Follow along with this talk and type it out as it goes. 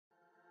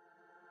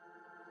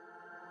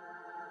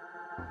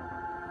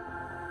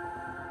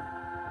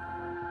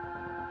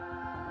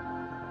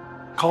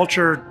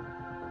culture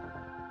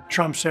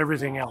trumps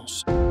everything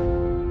else.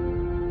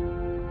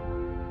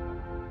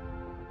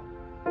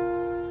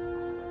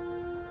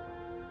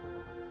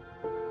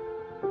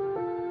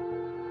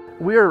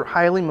 We are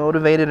highly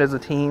motivated as a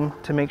team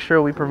to make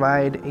sure we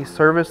provide a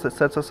service that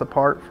sets us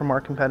apart from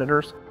our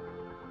competitors.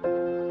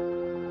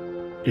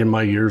 In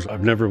my years,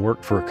 I've never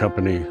worked for a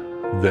company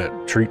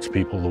that treats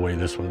people the way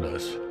this one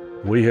does.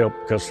 We help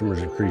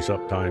customers increase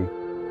uptime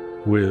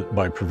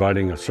by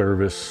providing a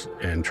service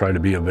and try to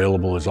be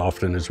available as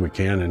often as we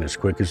can and as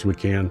quick as we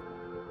can.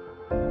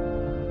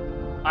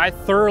 I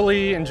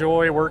thoroughly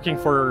enjoy working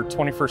for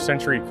 21st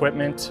Century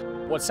Equipment.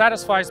 What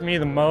satisfies me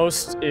the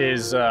most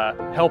is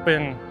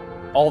helping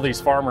all these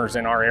farmers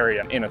in our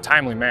area in a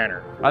timely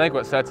manner. I think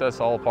what sets us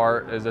all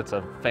apart is it's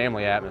a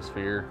family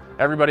atmosphere.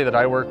 Everybody that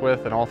I work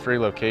with in all 3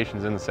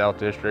 locations in the South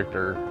District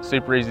are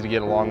super easy to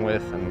get along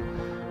with, and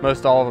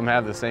most all of them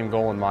have the same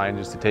goal in mind,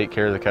 just to take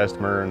care of the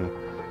customer and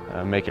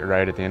make it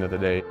right at the end of the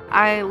day.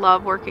 I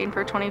love working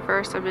for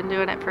 21st. I've been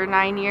doing it for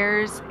 9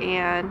 years,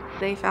 and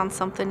they found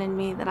something in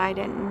me that I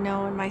didn't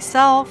know in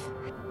myself.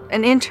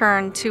 An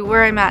intern to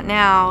where I'm at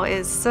now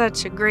is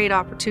such a great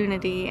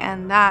opportunity,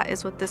 and that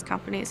is what this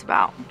company is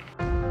about.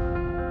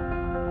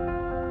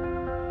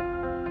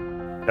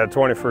 At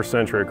 21st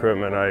Century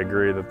Equipment, I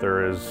agree that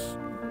there is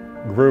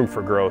room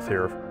for growth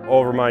here.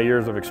 Over my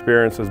years of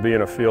experience as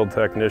being a field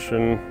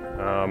technician,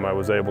 I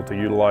was able to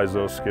utilize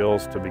those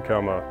skills to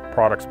become a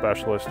product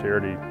specialist here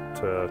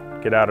to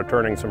get out of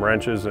turning some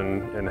wrenches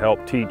and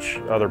help teach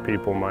other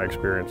people my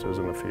experiences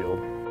in the field.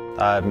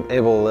 I'm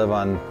able to live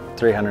on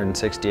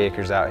 360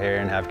 acres out here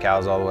and have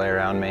cows all the way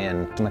around me,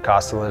 and the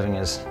cost of living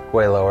is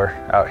way lower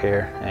out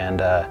here, and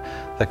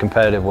the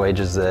competitive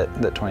wages that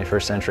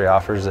 21st Century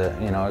offers,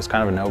 it's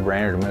kind of a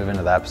no-brainer to move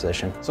into that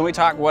position. So we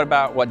talk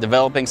about what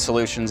developing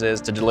solutions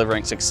is to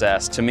delivering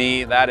success. To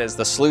me, that is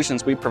the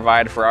solutions we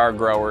provide for our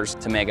growers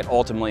to make it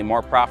ultimately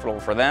more profitable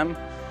for them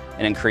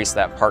and increase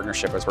that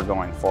partnership as we're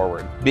going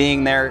forward.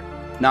 Being there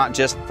not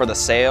just for the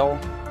sale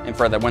and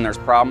for when there's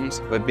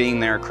problems, but being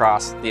there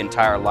across the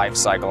entire life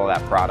cycle of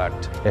that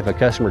product. If a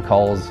customer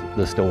calls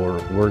the store,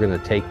 we're going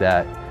to take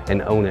that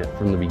and own it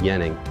from the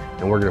beginning,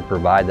 and we're going to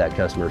provide that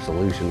customer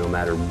solution no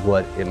matter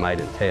what it might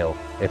entail.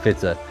 If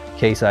it's a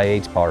Case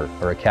IH part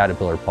or a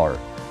Caterpillar part,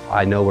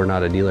 I know we're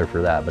not a dealer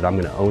for that, but I'm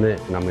going to own it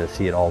and I'm going to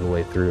see it all the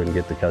way through and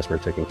get the customer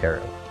taken care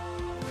of.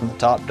 From the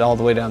top all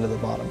the way down to the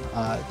bottom,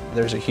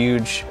 there's a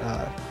huge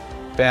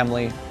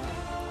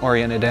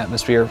family-oriented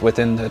atmosphere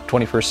within the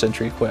 21st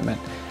Century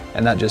Equipment.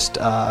 And that just,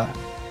 that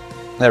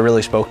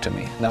really spoke to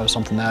me. And that was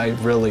something that I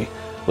really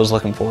was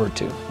looking forward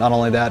to. Not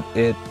only that,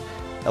 it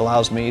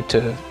allows me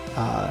to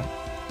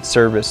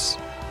service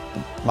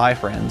my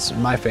friends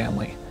and my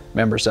family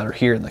members that are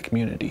here in the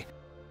community.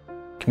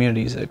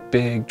 Community is a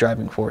big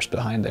driving force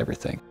behind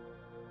everything.